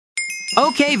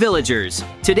Okay, villagers.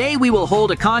 Today we will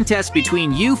hold a contest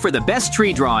between you for the best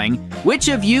tree drawing. Which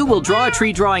of you will draw a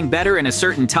tree drawing better in a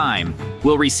certain time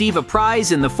will receive a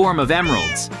prize in the form of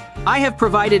emeralds. I have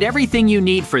provided everything you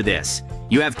need for this.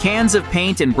 You have cans of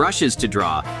paint and brushes to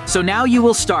draw, so now you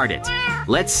will start it.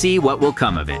 Let's see what will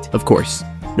come of it. Of course.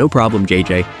 No problem,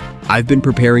 JJ. I've been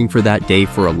preparing for that day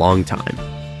for a long time.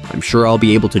 I'm sure I'll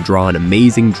be able to draw an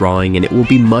amazing drawing and it will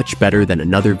be much better than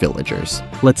another villager's.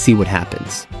 Let's see what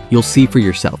happens. You'll see for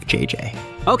yourself, JJ.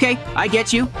 Okay, I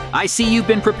get you. I see you've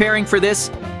been preparing for this.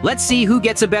 Let's see who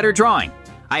gets a better drawing.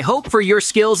 I hope for your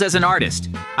skills as an artist.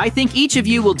 I think each of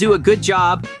you will do a good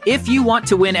job if you want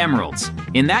to win emeralds.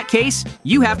 In that case,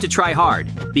 you have to try hard,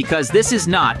 because this is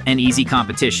not an easy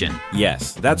competition.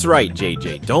 Yes, that's right,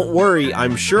 JJ. Don't worry,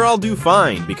 I'm sure I'll do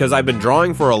fine, because I've been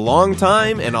drawing for a long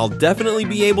time, and I'll definitely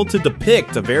be able to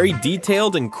depict a very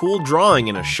detailed and cool drawing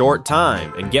in a short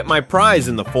time, and get my prize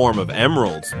in the form of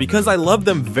emeralds, because I love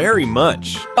them very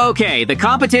much. Okay, the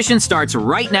competition starts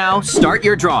right now. Start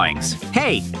your drawings.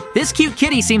 Hey, this cute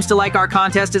kitty seems to like our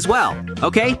contest as well.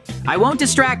 Okay, I won't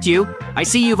distract you. I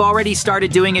see you've already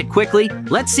started doing it quickly.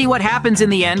 Let's see what happens in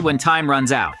the end when time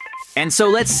runs out. And so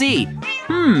let's see.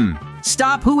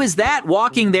 Stop, who is that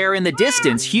walking there in the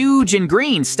distance, huge and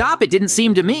green? Stop, it didn't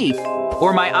seem to me.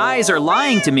 Or my eyes are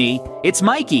lying to me. It's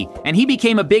Mikey, and he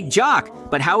became a big jock.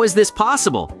 But how is this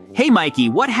possible? Hey Mikey,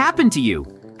 what happened to you?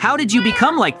 How did you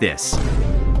become like this?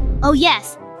 Oh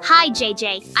yes. Hi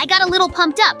JJ. I got a little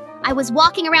pumped up. I was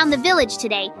walking around the village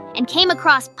today and came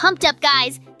across pumped up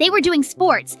guys. They were doing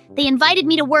sports. They invited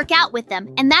me to work out with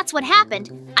them, and that's what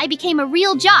happened. I became a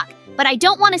real jock, but I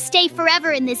don't want to stay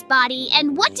forever in this body.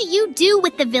 And what do you do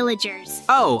with the villagers?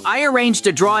 Oh, I arranged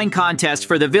a drawing contest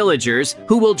for the villagers.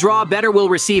 Who will draw better will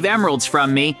receive emeralds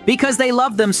from me because they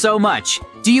love them so much.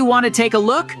 Do you want to take a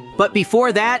look? But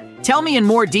before that, tell me in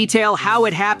more detail how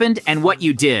it happened and what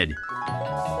you did.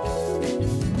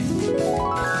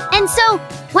 And so,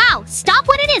 wow, stop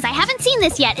what it is. I haven't seen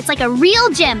this yet. It's like a real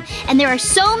gym, and there are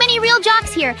so many real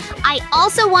jocks here. I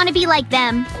also want to be like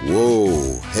them.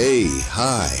 Whoa, hey,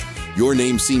 hi. Your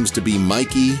name seems to be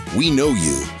Mikey. We know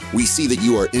you. We see that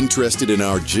you are interested in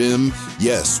our gym.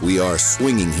 Yes, we are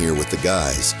swinging here with the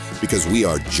guys because we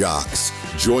are jocks.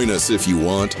 Join us if you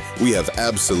want. We have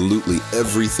absolutely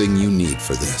everything you need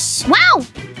for this. Wow!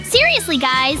 Seriously,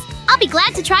 guys, I'll be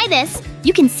glad to try this.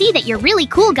 You can see that you're really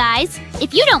cool, guys.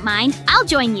 If you don't mind, I'll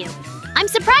join you. I'm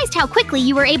surprised how quickly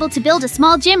you were able to build a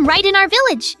small gym right in our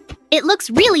village. It looks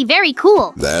really very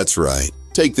cool. That's right.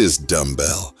 Take this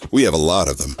dumbbell. We have a lot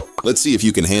of them. Let's see if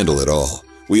you can handle it all.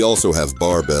 We also have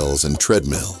barbells and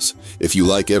treadmills. If you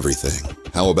like everything,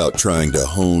 how about trying to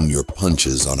hone your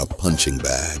punches on a punching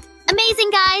bag? Amazing,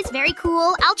 guys. Very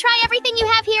cool. I'll try everything you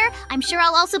have here. I'm sure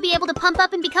I'll also be able to pump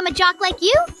up and become a jock like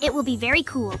you. It will be very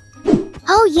cool.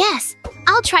 Oh, yes.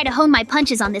 I'll try to hone my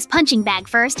punches on this punching bag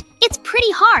first. It's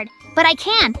pretty hard, but I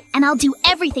can, and I'll do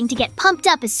everything to get pumped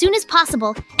up as soon as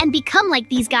possible and become like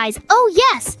these guys. Oh,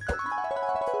 yes.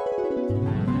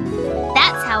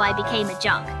 That's how I became a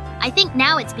jock. I think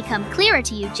now it's become clearer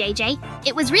to you, JJ.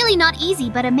 It was really not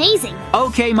easy, but amazing.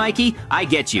 Okay, Mikey, I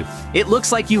get you. It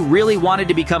looks like you really wanted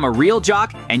to become a real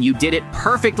jock, and you did it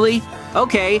perfectly.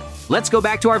 Okay, let's go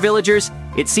back to our villagers.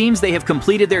 It seems they have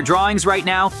completed their drawings right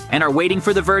now and are waiting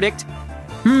for the verdict.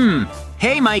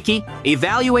 Hey, Mikey,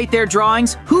 evaluate their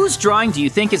drawings. Whose drawing do you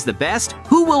think is the best?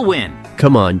 Who will win?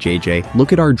 Come on, JJ.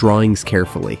 Look at our drawings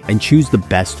carefully and choose the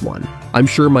best one. I'm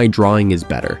sure my drawing is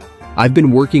better. I've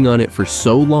been working on it for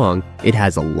so long, it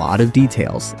has a lot of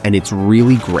details, and it's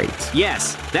really great.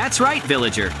 Yes, that's right,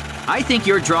 villager. I think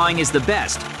your drawing is the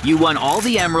best. You won all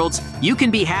the emeralds. You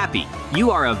can be happy. You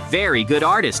are a very good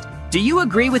artist. Do you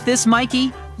agree with this,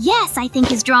 Mikey? Yes, I think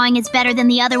his drawing is better than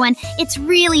the other one. It's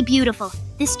really beautiful.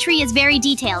 This tree is very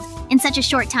detailed. In such a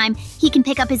short time, he can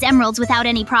pick up his emeralds without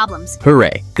any problems.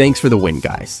 Hooray. Thanks for the win,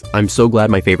 guys. I'm so glad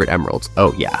my favorite emeralds.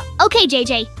 Oh, yeah. Okay,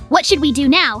 JJ. What should we do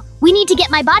now? We need to get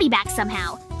my body back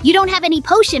somehow. You don't have any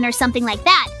potion or something like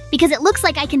that, because it looks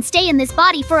like I can stay in this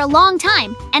body for a long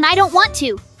time, and I don't want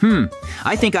to.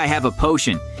 I think I have a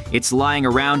potion. It's lying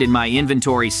around in my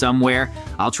inventory somewhere.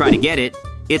 I'll try to get it.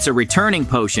 It's a returning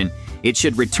potion. It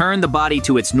should return the body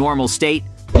to its normal state.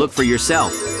 Look for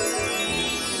yourself.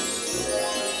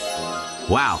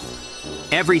 Wow,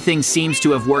 everything seems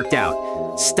to have worked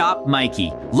out. Stop,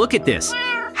 Mikey. Look at this.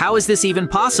 How is this even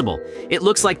possible? It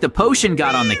looks like the potion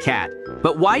got on the cat,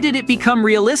 but why did it become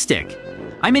realistic?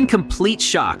 I'm in complete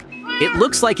shock. It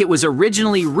looks like it was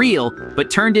originally real, but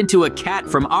turned into a cat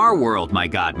from our world, my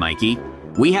God, Mikey.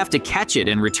 We have to catch it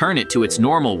and return it to its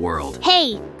normal world.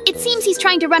 Hey, it seems he's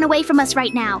trying to run away from us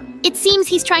right now.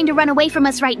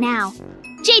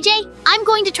 JJ, I'm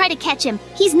going to try to catch him.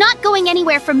 He's not going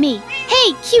anywhere from me.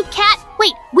 Hey, cute cat.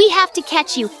 Wait, we have to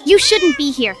catch you. You shouldn't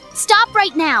be here. Stop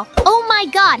right now. Oh my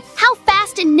god, how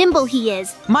fast and nimble he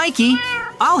is. Mikey,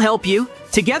 I'll help you.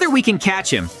 Together we can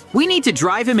catch him. We need to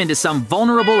drive him into some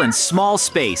vulnerable and small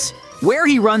space, where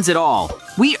he runs at all.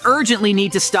 We urgently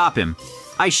need to stop him.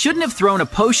 I shouldn't have thrown a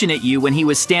potion at you when he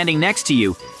was standing next to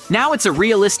you. Now it's a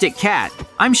realistic cat.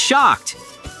 I'm shocked.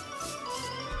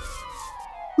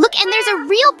 Look, and there's a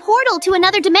real portal to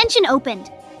another dimension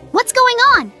opened. What's going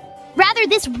on? Rather,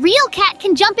 this real cat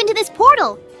can jump into this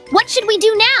portal. What should we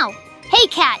do now? Hey,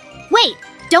 cat, wait,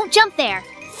 don't jump there.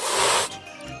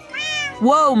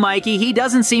 Whoa, Mikey, he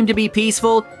doesn't seem to be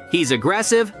peaceful. He's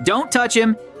aggressive. Don't touch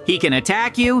him. He can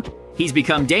attack you. He's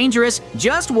become dangerous.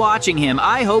 Just watching him,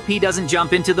 I hope he doesn't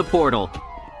jump into the portal.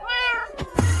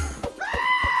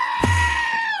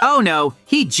 Oh no,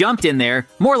 he jumped in there,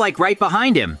 more like right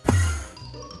behind him.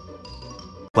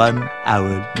 1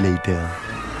 hour later.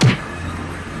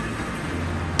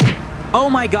 Oh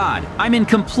my god, I'm in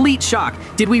complete shock.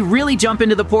 Did we really jump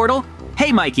into the portal?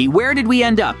 Hey Mikey, where did we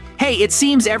end up? Hey, it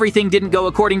seems everything didn't go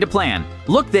according to plan.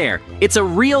 Look there, it's a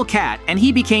real cat, and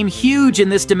he became huge in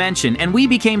this dimension, and we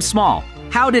became small.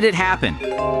 How did it happen?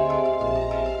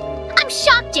 I'm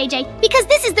shocked, JJ, because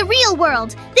this is the real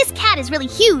world. This cat is really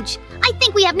huge. I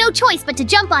think we have no choice but to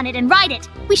jump on it and ride it.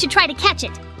 We should try to catch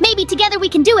it. Maybe together we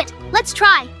can do it. Let's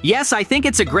try. Yes, I think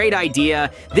it's a great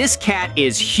idea. This cat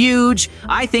is huge.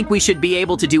 I think we should be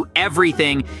able to do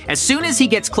everything. As soon as he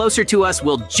gets closer to us,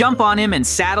 we'll jump on him and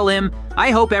saddle him. I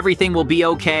hope everything will be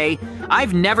okay.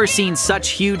 I've never seen such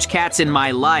huge cats in my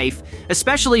life,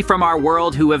 especially from our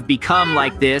world who have become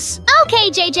like this. Okay,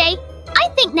 JJ. I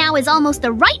think now is almost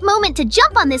the right moment to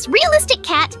jump on this realistic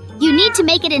cat. You need to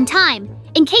make it in time,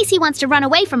 in case he wants to run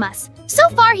away from us. So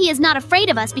far, he is not afraid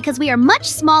of us because we are much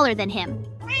smaller than him.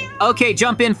 Okay,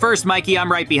 jump in first, Mikey.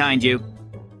 I'm right behind you.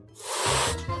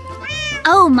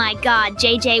 Oh my god,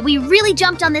 JJ, we really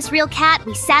jumped on this real cat.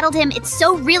 We saddled him. It's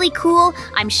so really cool.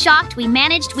 I'm shocked. We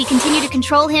managed. We continue to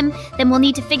control him. Then we'll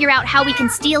need to figure out how we can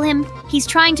steal him. He's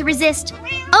trying to resist.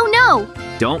 Oh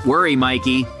no! Don't worry,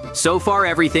 Mikey. So far,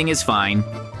 everything is fine.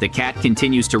 The cat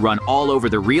continues to run all over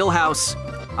the real house.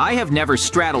 I have never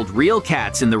straddled real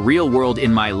cats in the real world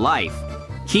in my life.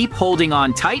 Keep holding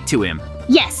on tight to him.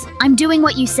 Yes, I'm doing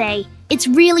what you say. It's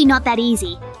really not that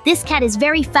easy. This cat is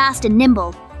very fast and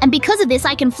nimble, and because of this,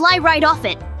 I can fly right off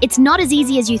it. It's not as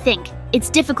easy as you think. It's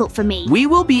difficult for me. We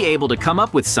will be able to come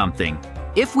up with something.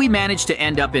 If we manage to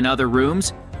end up in other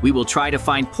rooms, we will try to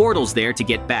find portals there to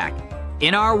get back.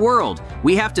 In our world,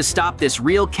 we have to stop this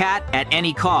real cat at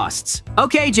any costs.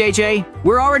 Okay, JJ,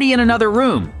 we're already in another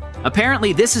room.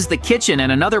 Apparently, this is the kitchen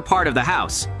and another part of the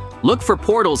house. Look for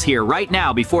portals here right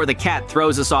now before the cat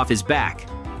throws us off his back.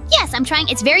 Yes, I'm trying.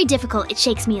 It's very difficult. It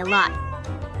shakes me a lot.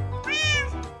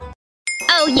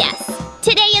 Oh yes,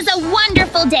 today is a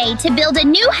wonderful day to build a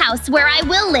new house where I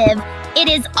will live. It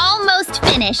is almost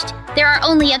finished. There are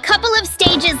only a couple of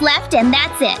stages left and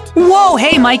that's it. Whoa,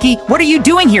 hey Mikey, what are you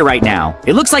doing here right now?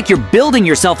 It looks like you're building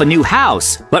yourself a new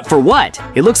house. But for what?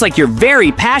 It looks like you're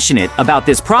very passionate about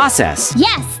this process.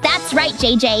 Yes, that's right,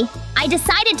 JJ. I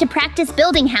decided to practice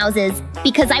building houses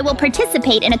because I will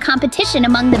participate in a competition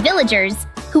among the villagers.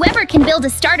 Whoever can build a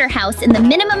starter house in the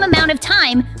minimum amount of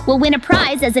time will win a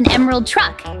prize as an emerald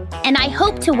truck. And I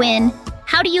hope to win.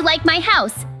 How do you like my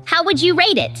house? How would you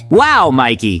rate it? Wow,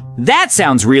 Mikey, that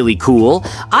sounds really cool.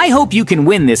 I hope you can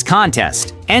win this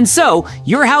contest. And so,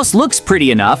 your house looks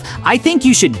pretty enough. I think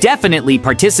you should definitely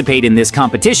participate in this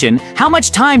competition. How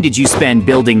much time did you spend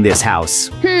building this house?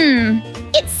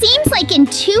 It seems like in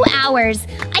 2 hours.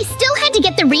 I still had to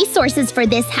get the resources for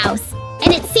this house.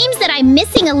 And it seems that I'm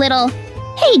missing a little.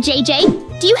 Hey,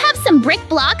 JJ, do you have some brick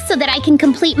blocks so that I can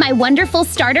complete my wonderful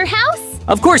starter house?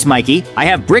 Of course, Mikey. I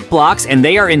have brick blocks and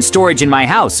they are in storage in my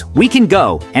house. We can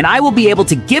go, and I will be able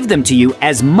to give them to you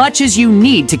as much as you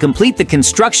need to complete the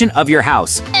construction of your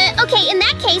house. Okay, in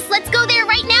that case, let's go there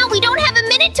right now. We don't have a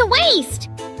minute to waste.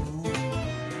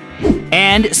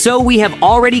 And so we have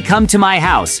already come to my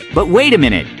house. But wait a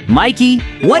minute, Mikey,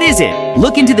 what is it?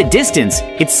 Look into the distance.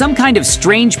 It's some kind of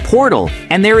strange portal,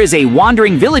 and there is a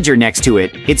wandering villager next to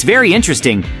it. It's very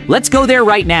interesting. Let's go there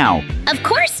right now. Of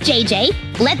course,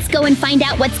 JJ. Let's go and find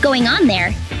out what's going on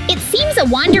there. It seems a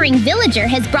wandering villager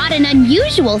has brought an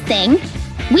unusual thing.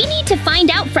 We need to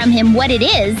find out from him what it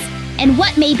is and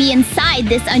what may be inside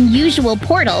this unusual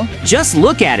portal. Just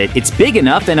look at it. It's big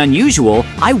enough and unusual.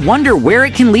 I wonder where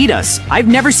it can lead us. I've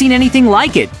never seen anything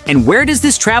like it. And where does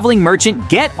this traveling merchant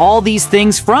get all these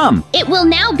things from? It will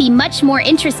now be much more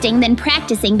interesting than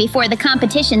practicing before the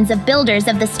competitions of builders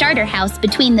of the starter house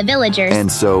between the villagers.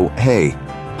 And so, hey,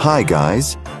 Hi,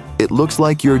 guys. It looks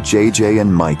like you're JJ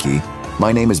and Mikey.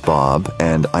 My name is Bob,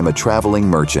 and I'm a traveling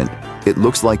merchant. It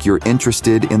looks like you're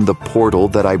interested in the portal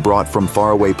that I brought from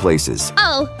faraway places.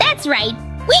 Oh, that's right.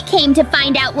 We came to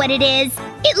find out what it is.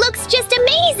 It looks just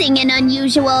amazing and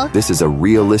unusual. This is a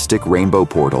realistic rainbow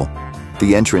portal.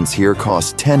 The entrance here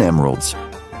costs 10 emeralds.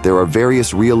 There are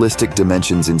various realistic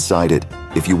dimensions inside it.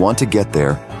 If you want to get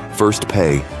there, first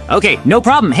pay. Okay, no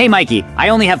problem. Hey, Mikey, I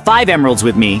only have 5 emeralds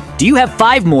with me. Do you have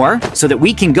 5 more so that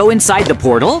we can go inside the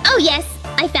portal? Oh yes,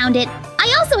 I found it.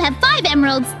 I also have 5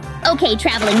 emeralds. Okay,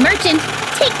 traveling merchant,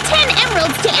 take 10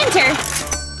 emeralds to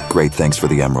enter. Great, thanks for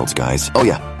the emeralds, guys. Oh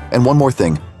yeah, and one more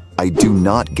thing. I do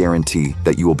not guarantee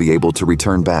that you will be able to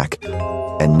return back.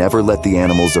 And never let the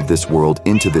animals of this world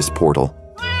into this portal.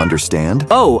 Understand?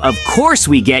 Oh, of course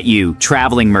we get you,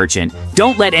 traveling merchant.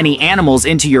 Don't let any animals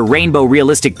into your rainbow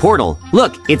realistic portal.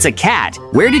 Look, it's a cat.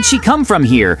 Where did she come from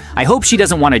here? I hope she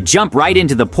doesn't want to jump right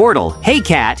into the portal. Hey,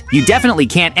 cat, you definitely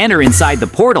can't enter inside the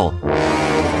portal.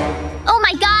 Oh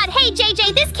my god, hey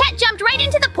JJ, this cat jumped right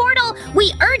into the portal.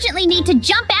 We urgently need to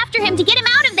jump after him to get him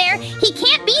out of there. He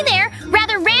can't be there,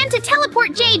 rather ran to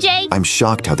teleport JJ. I'm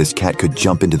shocked how this cat could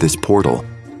jump into this portal.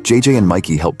 JJ and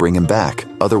Mikey helped bring him back.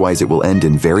 Otherwise, it will end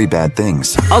in very bad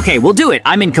things. Okay, we'll do it.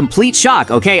 I'm in complete shock,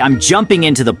 okay? I'm jumping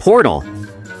into the portal.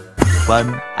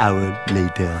 1 hour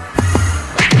later.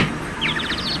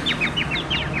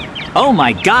 Oh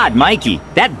my god, Mikey,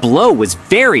 that blow was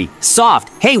very soft.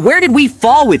 Hey, where did we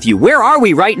fall with you? Where are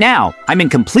we right now? I'm in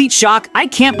complete shock. I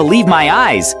can't believe my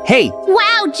eyes. Hey.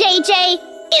 Wow, JJ.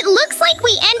 It looks like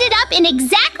we ended up in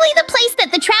exactly the place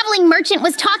that the traveling merchant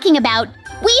was talking about.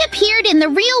 We appeared in the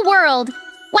real world.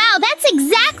 Wow, that's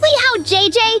exactly how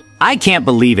JJ... I can't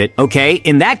believe it, okay?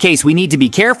 In that case, we need to be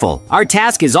careful. Our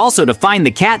task is also to find the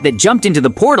cat that jumped into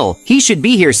the portal. He should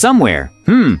be here somewhere.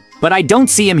 But I don't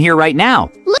see him here right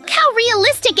now. Look how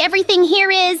realistic everything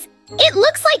here is. It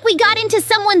looks like we got into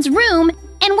someone's room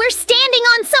and we're standing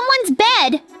on someone's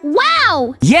bed.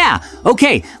 Wow! Yeah,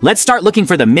 okay, let's start looking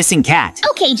for the missing cat.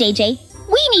 Okay, JJ.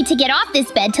 We need to get off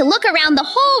this bed to look around the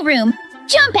whole room.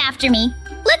 Jump after me.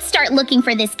 Let's start looking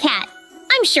for this cat.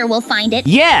 I'm sure we'll find it.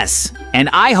 Yes, and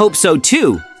I hope so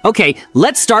too. Okay,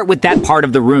 let's start with that part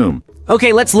of the room.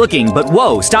 Okay, let's looking, but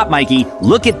whoa, stop, Mikey.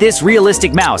 Look at this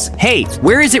realistic mouse. Hey,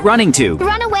 where is it running to?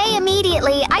 Run away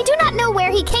immediately. I do not know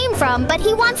where he came from, but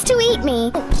he wants to eat me.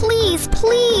 Please,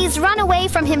 please run away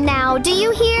from him now. Do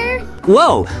you hear?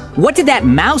 Whoa, what did that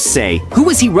mouse say? Who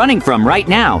is he running from right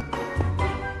now?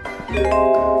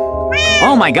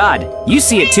 Oh my god, you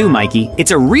see it too, Mikey. It's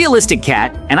a realistic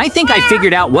cat, and I think I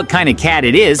figured out what kind of cat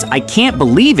it is. I can't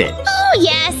believe it. Oh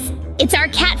yes, it's our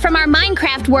cat from our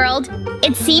Minecraft world.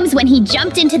 It seems when he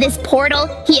jumped into this portal,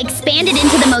 he expanded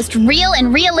into the most real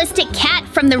and realistic cat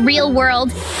from the real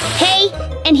world. Hey,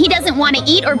 and he doesn't want to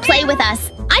eat or play with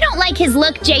us. I don't like his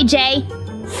look, JJ.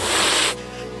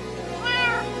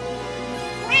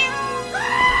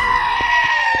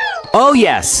 Oh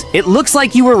yes, it looks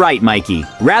like you were right, Mikey.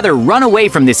 Rather run away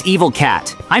from this evil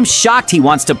cat. I'm shocked he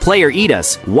wants to play or eat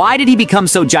us. Why did he become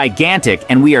so gigantic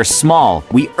and we are small?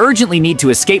 We urgently need to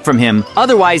escape from him,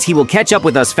 otherwise he will catch up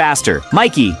with us faster.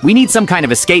 Mikey, we need some kind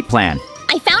of escape plan.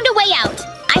 I found a way out.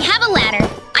 I have a ladder.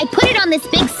 I put it on this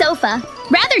big sofa.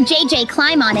 Rather JJ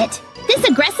climb on it. This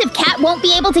aggressive cat won't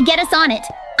be able to get us on it.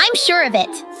 I'm sure of it.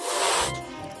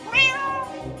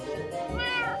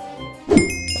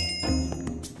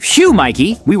 Phew,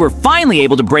 Mikey, we were finally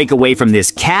able to break away from this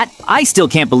cat. I still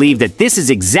can't believe that this is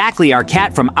exactly our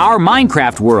cat from our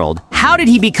Minecraft world. How did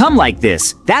he become like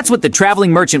this? That's what the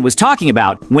traveling merchant was talking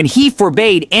about when he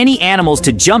forbade any animals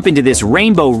to jump into this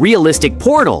rainbow realistic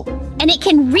portal. And it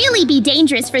can really be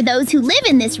dangerous for those who live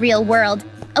in this real world,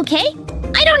 okay?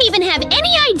 I don't even have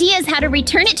any ideas how to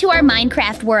return it to our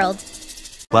Minecraft world.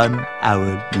 1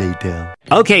 hour later.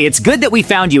 Okay, it's good that we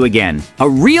found you again. A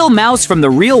real mouse from the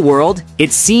real world.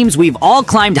 It seems we've all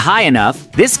climbed high enough.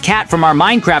 This cat from our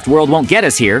Minecraft world won't get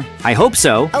us here. I hope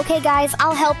so. Okay, guys,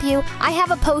 I'll help you. I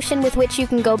have a potion with which you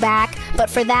can go back, but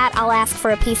for that, I'll ask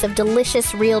for a piece of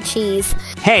delicious real cheese.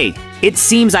 Hey, it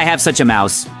seems I have such a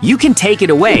mouse. You can take it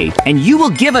away, and you will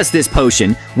give us this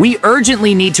potion. We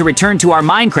urgently need to return to our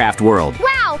Minecraft world.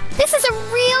 Wow, this is a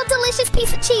real delicious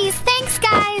piece of cheese. Thanks,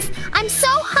 guys. I'm so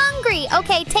hungry.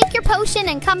 Okay, take your potion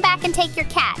and come back and take your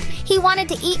cat. He wanted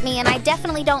to eat me, and I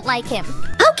definitely don't like him.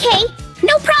 Okay,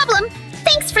 no problem.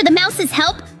 Thanks for the mouse's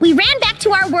help. We ran back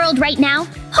to our world right now.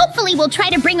 Hopefully we'll try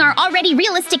to bring our already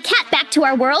realistic cat back to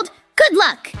our world. Good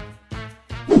luck.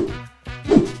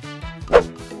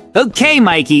 Okay,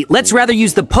 Mikey, let's rather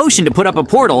use the potion to put up a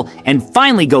portal and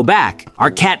finally go back. Our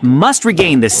cat must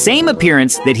regain the same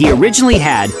appearance that he originally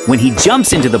had when he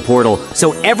jumps into the portal,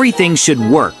 so everything should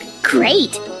work.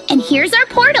 Great! And here's our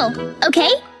portal, okay?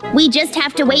 We just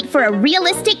have to wait for a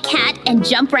realistic cat and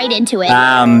jump right into it.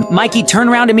 Mikey, turn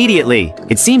around immediately.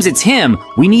 It seems it's him.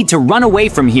 We need to run away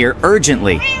from here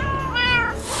urgently.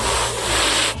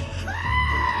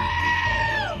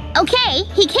 Okay,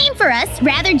 he came for us.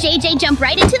 Rather JJ jump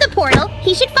right into the portal,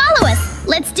 he should follow us.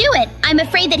 Let's do it. I'm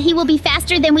afraid that he will be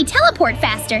faster than we teleport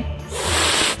faster.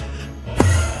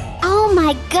 Oh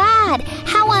my god,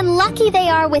 how unlucky they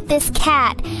are with this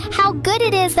cat. How good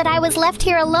it is that I was left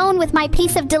here alone with my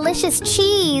piece of delicious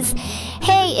cheese.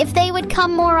 Hey, if they would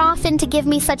come more often to give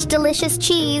me such delicious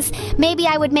cheese, maybe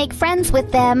I would make friends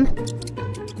with them.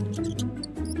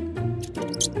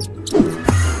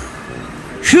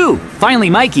 Phew! Finally,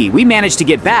 Mikey, we managed to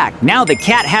get back. Now the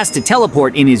cat has to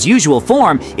teleport in his usual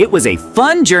form. It was a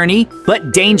fun journey,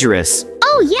 but dangerous.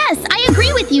 Oh yes, I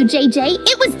agree with you, JJ.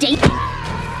 It was dangerous.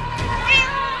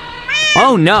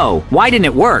 Oh no, why didn't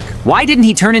it work? Why didn't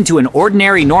he turn into an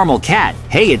ordinary normal cat?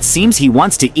 Hey, it seems he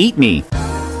wants to eat me.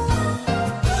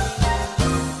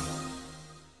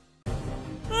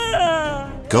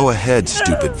 Go ahead,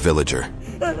 stupid villager.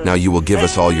 Now you will give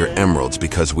us all your emeralds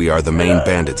because we are the main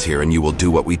bandits here and you will do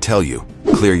what we tell you.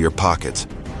 Clear your pockets.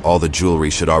 All the jewelry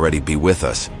should already be with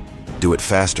us. Do it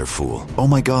faster, fool. Oh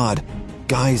my god.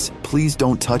 Guys, please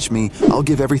don't touch me. I'll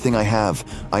give everything I have.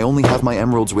 I only have my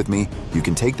emeralds with me. You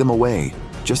can take them away.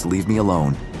 Just leave me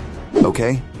alone.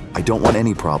 Okay? I don't want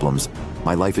any problems.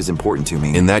 My life is important to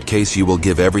me. In that case, you will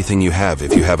give everything you have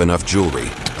if you have enough jewelry.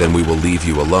 Then we will leave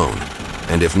you alone.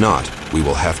 And if not, we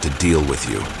will have to deal with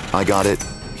you. I got it.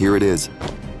 Here it is.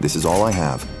 This is all I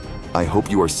have. I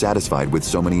hope you are satisfied with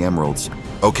so many emeralds.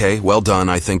 Okay, well done.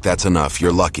 I think that's enough.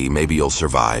 You're lucky. Maybe you'll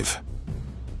survive.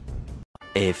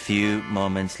 A few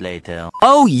moments later.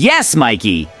 Oh yes,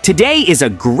 Mikey! Today is a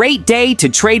great day to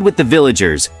trade with the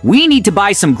villagers. We need to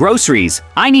buy some groceries.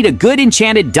 I need a good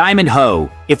enchanted diamond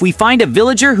hoe. If we find a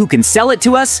villager who can sell it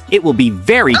to us, it will be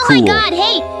very cool. Oh my god,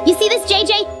 hey! You see this,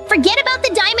 JJ? Forget about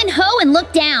the diamond hoe and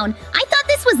look down. I thought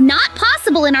this was not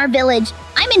possible in our village.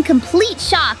 I'm in complete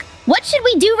shock. What should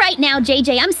we do right now,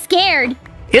 JJ? I'm scared.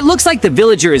 It looks like the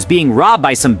villager is being robbed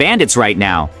by some bandits right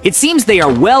now. It seems they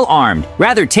are well armed.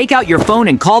 Rather, take out your phone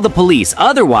and call the police.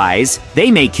 Otherwise,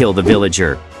 they may kill the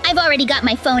villager. I've already got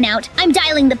my phone out. I'm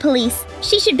dialing the police.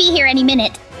 She should be here any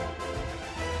minute.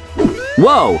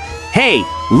 Whoa! Hey,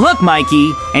 look,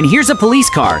 Mikey! And here's a police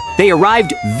car. They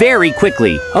arrived very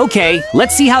quickly. Okay,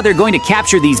 let's see how they're going to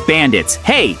capture these bandits.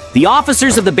 Hey, the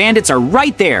officers of the bandits are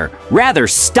right there. Rather,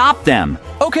 stop them.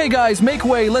 Okay guys, make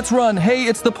way, let's run. Hey,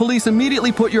 it's the police.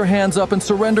 Immediately put your hands up and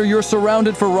surrender. You're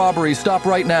surrounded for robbery. Stop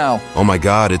right now. Oh my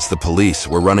god, it's the police.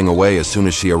 We're running away as soon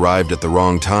as she arrived at the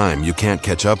wrong time. You can't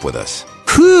catch up with us.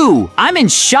 Phew! I'm in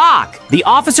shock! The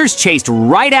officers chased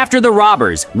right after the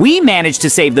robbers. We managed to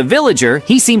save the villager.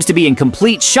 He seems to be in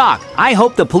complete shock. I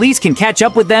hope the police can catch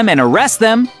up with them and arrest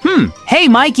them. Hey,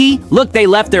 Mikey! Look, they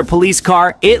left their police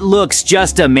car. It looks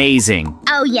just amazing.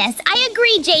 Oh yes, I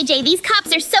agree, JJ. These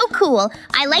cops are so cool.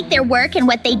 I like their work and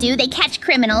what they do. They catch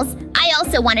criminals. I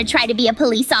also want to try to be a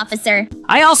police officer.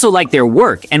 I also like their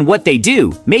work and what they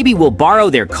do. Maybe we'll borrow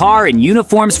their car and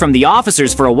uniforms from the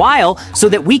officers for a while so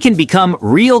that we can become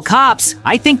real cops.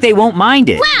 I think they won't mind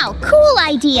it. Wow, cool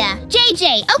idea.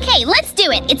 JJ, okay, let's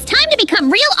do it. It's time to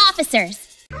become real officers.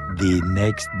 The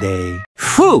next day.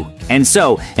 Phew! And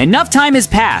so, enough time has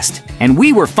passed, and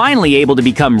we were finally able to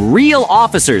become real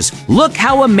officers. Look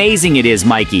how amazing it is,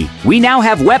 Mikey. We now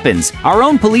have weapons, our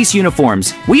own police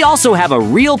uniforms. We also have a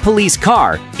real police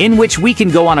car, in which we can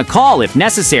go on a call if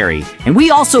necessary. And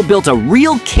we also built a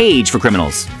real cage for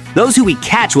criminals. Those who we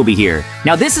catch will be here.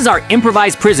 Now this is our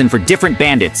improvised prison for different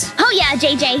bandits. Oh yeah,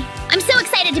 JJ. I'm so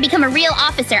excited to become a real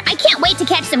officer. I can't wait to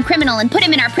catch some criminal and put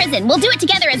him in our prison. We'll do it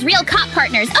together as real cop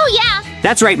partners. Oh yeah!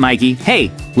 That's right, Mikey.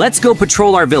 Hey, let's go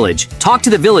patrol our village. Talk to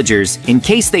the villagers in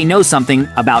case they know something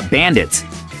about bandits.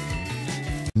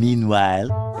 Meanwhile.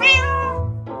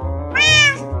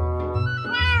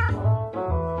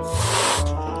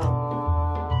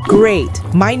 Great!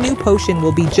 My new potion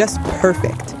will be just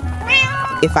perfect.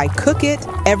 If I cook it,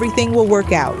 everything will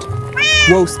work out.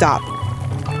 Whoa, stop.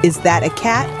 Is that a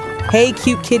cat? Hey,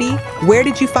 cute kitty, where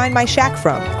did you find my shack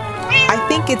from? I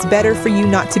think it's better for you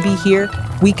not to be here.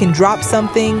 We can drop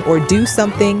something or do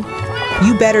something.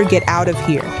 You better get out of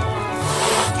here.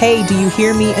 Hey, do you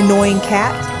hear me, annoying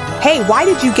cat? Hey, why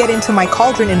did you get into my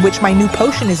cauldron in which my new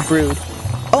potion is brewed?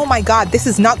 Oh my god, this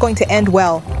is not going to end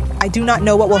well. I do not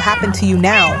know what will happen to you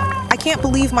now. I can't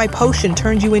believe my potion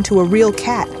turned you into a real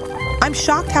cat. I'm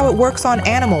shocked how it works on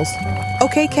animals.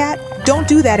 Okay, cat, don't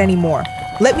do that anymore.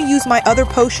 Let me use my other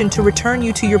potion to return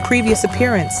you to your previous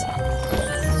appearance.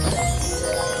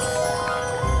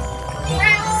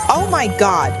 Oh my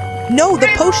god. No, the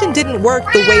potion didn't work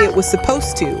the way it was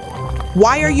supposed to.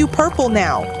 Why are you purple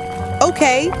now?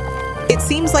 Okay. It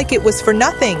seems like it was for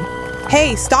nothing.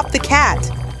 Hey, stop the cat.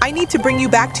 I need to bring you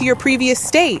back to your previous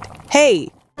state. Hey.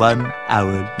 1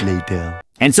 hour later.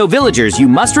 And so villagers, you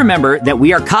must remember that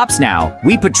we are cops now.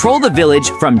 We patrol the village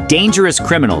from dangerous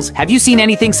criminals. Have you seen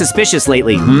anything suspicious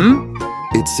lately,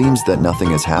 It seems that nothing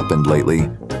has happened lately.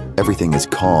 Everything is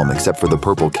calm except for the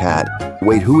purple cat.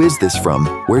 Wait, who is this from?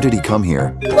 Where did he come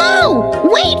here? Whoa!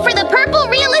 Wait for the purple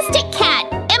realistic cat!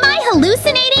 Am I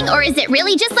hallucinating or is it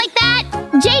really just like that?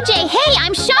 JJ, hey,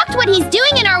 I'm shocked what he's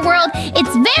doing in our world.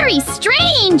 It's very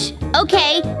strange.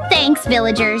 Okay, thanks,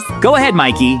 villagers. Go ahead,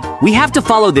 Mikey. We have to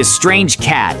follow this strange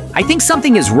cat. I think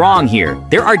something is wrong here.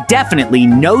 There are definitely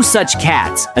no such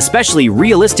cats, especially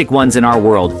realistic ones in our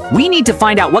world. We need to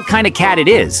find out what kind of cat it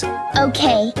is.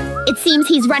 Okay, it seems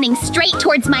he's running straight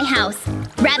towards my house.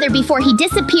 Rather, before he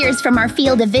disappears from our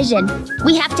field of vision,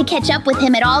 we have to catch up with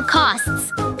him at all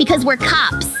costs, because we're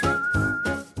cops.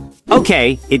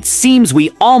 Okay, it seems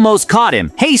we almost caught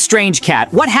him. Hey, strange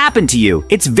cat, what happened to you?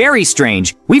 It's very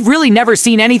strange. We've really never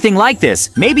seen anything like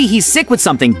this. Maybe he's sick with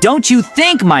something, don't you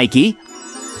think, Mikey?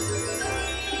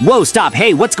 Whoa, stop.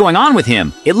 Hey, what's going on with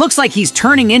him? It looks like he's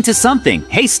turning into something.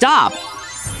 Hey, stop.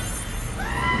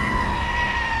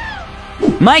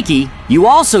 Mikey, you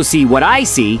also see what I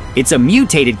see. It's a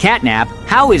mutated catnap.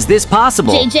 How is this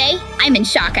possible? JJ, I'm in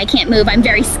shock. I can't move. I'm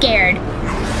very scared.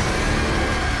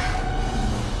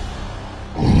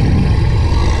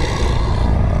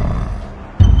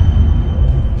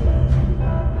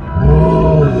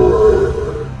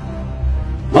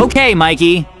 Okay,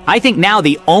 Mikey. I think now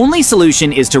the only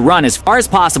solution is to run as far as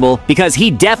possible because he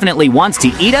definitely wants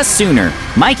to eat us sooner.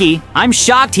 Mikey, I'm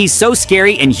shocked he's so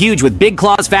scary and huge with big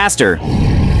claws faster.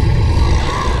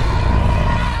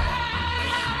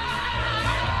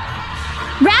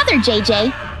 Rather,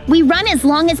 JJ, we run as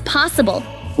long as possible.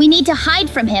 We need to hide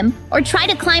from him or try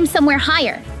to climb somewhere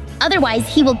higher. Otherwise,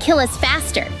 he will kill us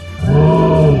faster.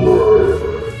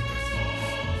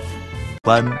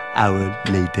 1 hour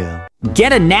later.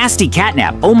 Get a nasty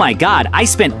catnap. Oh my god, I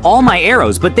spent all my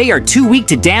arrows, but they are too weak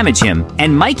to damage him.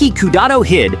 And Mikey Kudado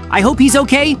hid. I hope he's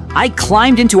okay. I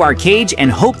climbed into our cage and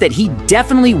hope that he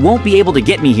definitely won't be able to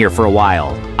get me here for a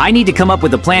while. I need to come up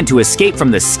with a plan to escape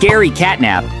from the scary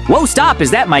catnap. Whoa, stop,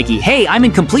 is that Mikey? Hey, I'm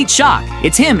in complete shock.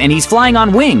 It's him and he's flying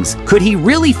on wings. Could he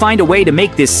really find a way to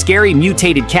make this scary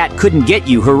mutated cat couldn't get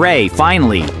you? Hooray,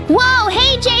 finally. Whoa,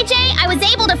 hey JJ, I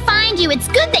was able to find you. It's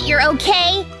good that you're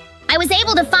okay. I was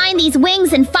able to find these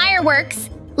wings and fireworks.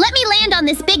 Let me land on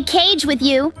this big cage with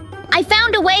you. I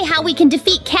found a way how we can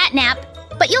defeat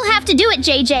Catnap, but you'll have to do it,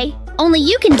 JJ. Only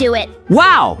you can do it.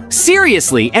 Wow,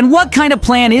 seriously, and what kind of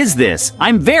plan is this?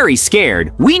 I'm very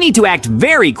scared. We need to act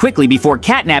very quickly before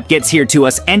Catnap gets here to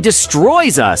us and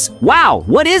destroys us. Wow,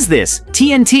 what is this?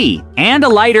 TNT and a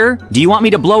lighter. Do you want me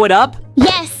to blow it up?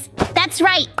 Yes, that's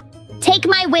right. Take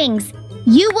my wings.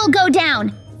 You will go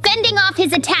down, fending off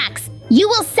his attacks. You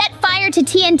will set fire to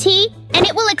TNT, and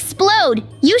it will explode.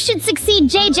 You should succeed,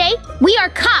 JJ. We are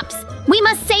cops. We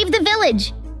must save the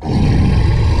village.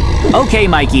 Okay,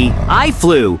 Mikey, I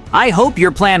flew. I hope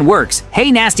your plan works. Hey,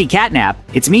 nasty catnap.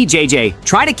 It's me, JJ.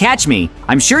 Try to catch me.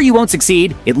 I'm sure you won't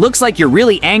succeed. It looks like you're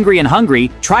really angry and hungry.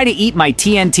 Try to eat my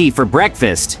TNT for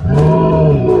breakfast.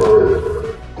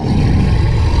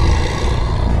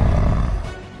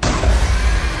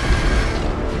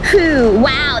 Phew,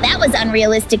 wow, that was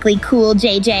unrealistically cool,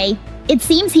 JJ. It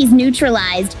seems he's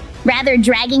neutralized. Rather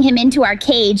dragging him into our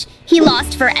cage, he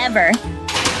lost forever.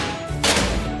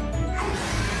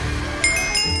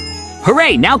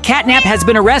 Hooray, now Catnap has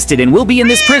been arrested and will be in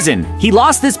this prison. He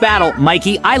lost this battle.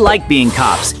 Mikey, I like being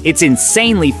cops. It's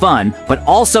insanely fun, but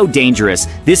also dangerous.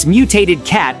 This mutated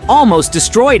cat almost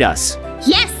destroyed us.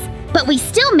 Yes, but we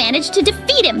still managed to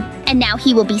defeat him. And now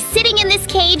he will be sitting in this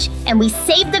cage, and we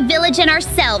saved the village and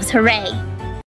ourselves, hooray.